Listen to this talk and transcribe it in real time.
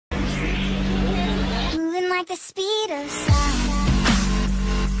like the speed of sound.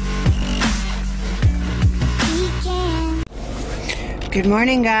 Good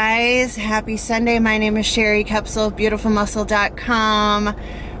morning, guys. Happy Sunday. My name is Sheri.koepsel, beautifulmuscle.com.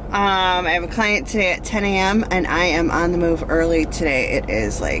 I have a client today at 10 a.m. and I am on the move early today. It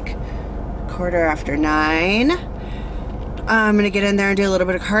is like 9:15. I'm gonna get in there and do a little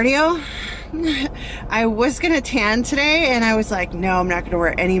bit of cardio. I was gonna tan today and I was like, no, I'm not gonna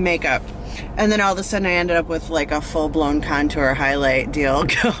wear any makeup. And then all of a sudden I ended up with like a full-blown contour highlight deal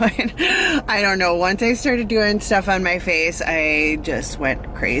going. I don't know, once I started doing stuff on my face, I just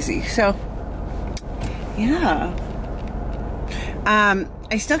went crazy. So, yeah.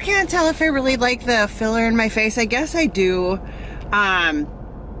 I still can't tell if I really like the filler in my face. I guess I do.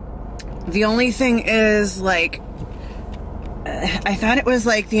 The only thing is, like, I thought it was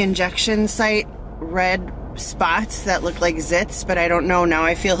like the injection site red spots that look like zits, but I don't know. Now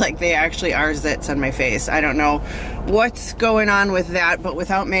I feel like they actually are zits on my face. I don't know what's going on with that, but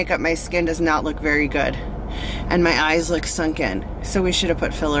without makeup my skin does not look very good and my eyes look sunken, so we should have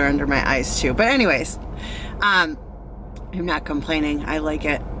put filler under my eyes too. But anyways, I'm not complaining. I like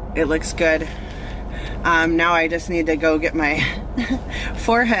it. It looks good. Now I just need to go get my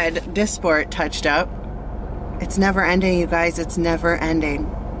forehead dysport touched up. It's never ending, you guys. It's never ending.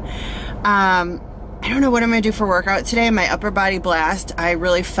 I don't know what I'm gonna do for workout today. My upper body blast, I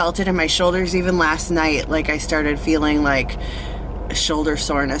really felt it in my shoulders even last night. Like I started feeling like shoulder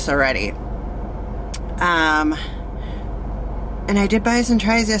soreness already. And I did buy some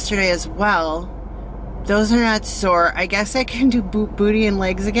tries yesterday as well. Those are not sore. I guess I can do booty and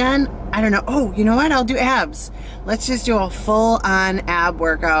legs again. I don't know. Oh, you know what? I'll do abs. Let's just do a full-on ab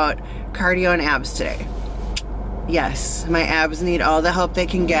workout, cardio and abs today. Yes, my abs need all the help they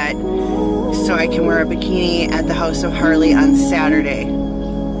can get so I can wear a bikini at the House of Harley on Saturday.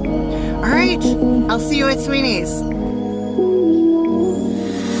 All right, I'll see you at Sweeney's. I'm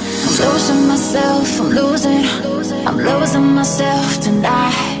losing myself, I'm losing myself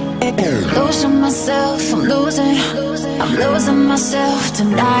tonight. Losing myself, I'm losing myself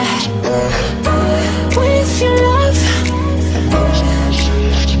tonight. With your love,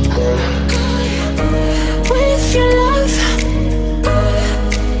 with your love,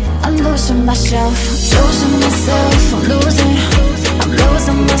 I'm losing myself, I'm losing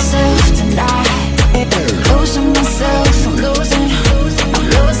myself tonight. Losing myself, I'm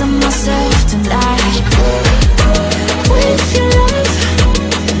losing myself tonight. With your love,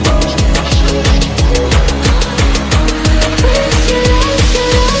 with your love,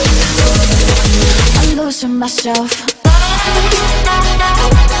 I'm losing myself.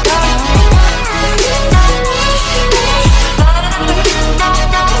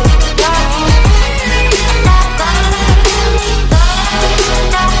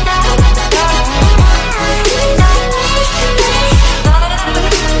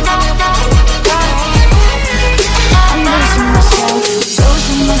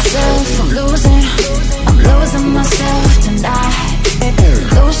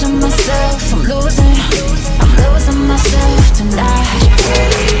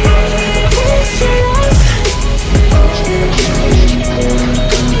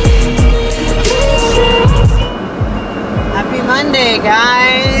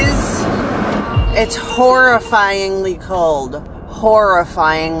 Guys, it's horrifyingly cold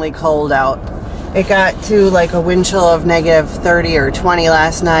out. It got to like a wind chill of -30 or 20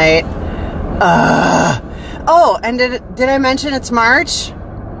 last night. Oh, and did I mention it's March?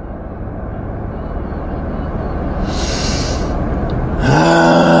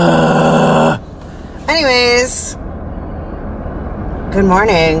 Anyways, good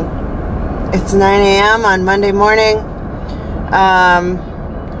morning. It's 9 a.m. on Monday morning.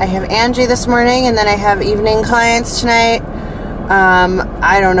 I have Angie this morning, and then I have evening clients tonight.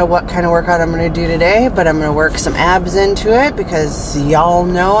 I don't know what kind of workout I'm going to do today, but I'm going to work some abs into it because y'all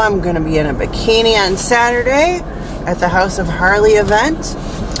know I'm going to be in a bikini on Saturday at the House of Harley event.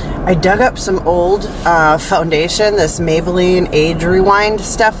 I dug up some old foundation, this Maybelline Age Rewind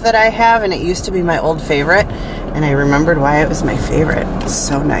stuff that I have, and it used to be my old favorite, and I remembered why it was my favorite. It's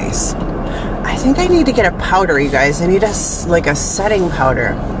so nice. I think I need to get a powder, you guys. I need like a setting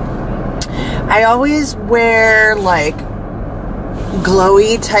powder. I always wear like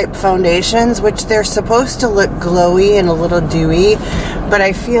glowy type foundations, which they're supposed to look glowy and a little dewy, but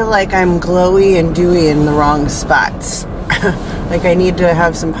I feel like I'm glowy and dewy in the wrong spots. Like I need to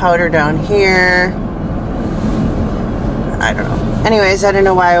have some powder down here. I don't know. Anyways, I don't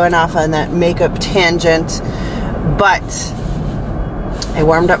know why I went off on that makeup tangent, but I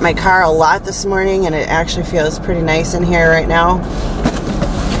warmed up my car a lot this morning and it actually feels pretty nice in here right now.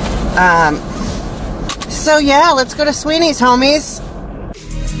 So yeah, let's go to Sweeney's, homies.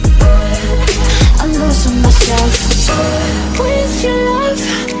 I'm losing myself with your love.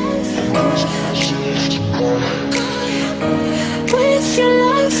 With your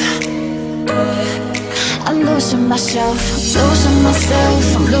love, I'm losing myself, losing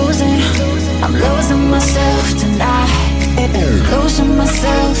myself, I'm losing myself tonight. Losing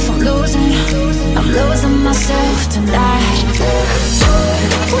myself, I'm losing myself tonight.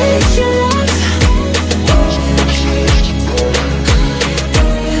 With your love,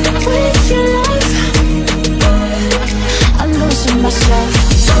 with your love, I'm losing myself.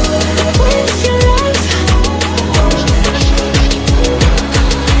 With your love,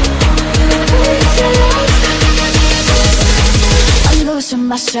 with your love, I'm losing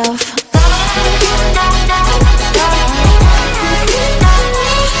myself.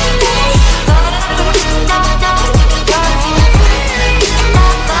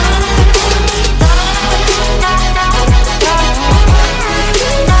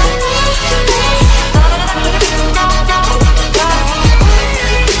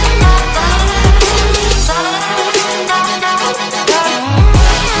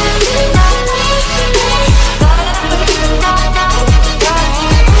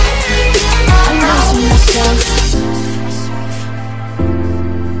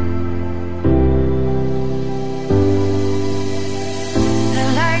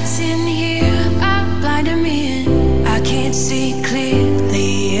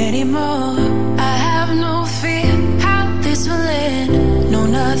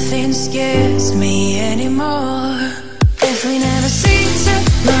 Nothing scares me anymore. If we never see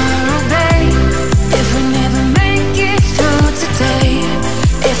tomorrow, babe, if we never make it through today,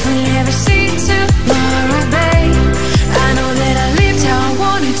 if we never see tomorrow, babe, I know that I lived how I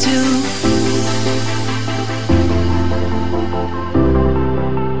wanted to.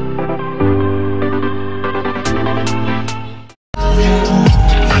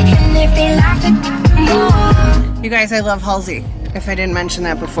 You guys, I love Halsey, if I didn't mention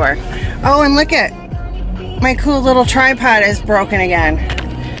that before. Oh, and look at my cool little tripod is broken again.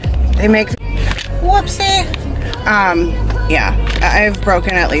 They make, whoopsie. Yeah, I've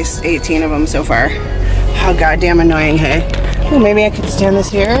broken at least 18 of them so far. How goddamn annoying, hey? Oh, maybe I could stand this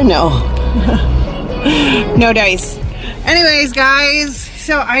here? No. No dice. Anyways, guys,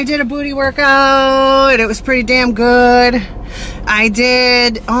 so I did a booty workout. It was pretty damn good. I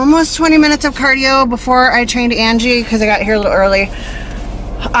did almost 20 minutes of cardio before I trained Angie because I got here a little early.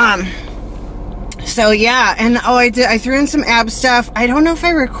 So yeah, and oh, I threw in some ab stuff. I don't know if I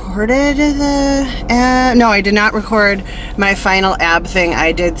recorded the no, I did not record my final ab thing.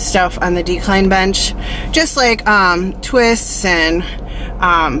 I did stuff on the decline bench, just like twists and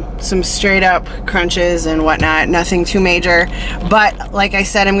some straight up crunches and whatnot. Nothing too major, but like I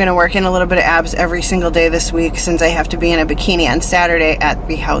said, I'm going to work in a little bit of abs every single day this week since I have to be in a bikini on Saturday at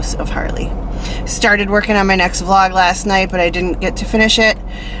the House of Harley. Started working on my next vlog last night, but I didn't get to finish it.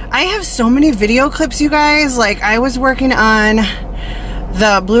 I have so many video clips, you guys. Like, I was working on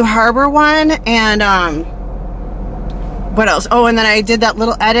the Blue Harbor one, and what else? Oh, and then I did that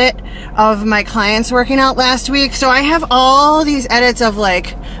little edit of my clients working out last week. So I have all these edits of,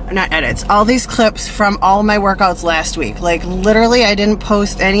 like, not edits, all these clips from all my workouts last week. Like, literally, I didn't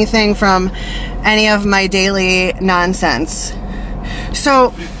post anything from any of my daily nonsense.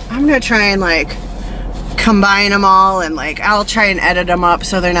 So I'm gonna try and, like, combine them all, and, like, I'll try and edit them up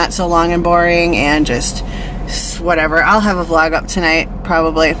so they're not so long and boring, and just whatever. I'll have a vlog up tonight,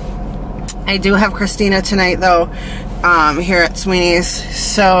 probably. I do have Christina tonight, though, here at Sweeney's,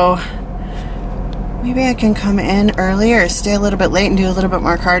 so maybe I can come in early or stay a little bit late and do a little bit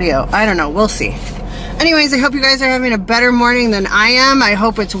more cardio. I don't know, we'll see. Anyways, I hope you guys are having a better morning than I am. I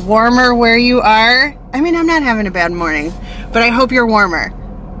hope it's warmer where you are. I mean, I'm not having a bad morning, but I hope you're warmer.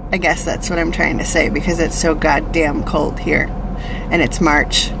 I guess that's what I'm trying to say, because it's so goddamn cold here. And it's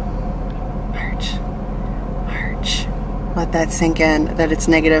March. March. Let that sink in, that it's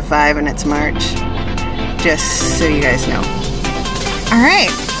 -5 and it's March. Just so you guys know.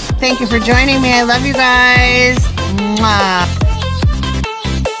 Alright. Thank you for joining me. I love you guys. Mwah.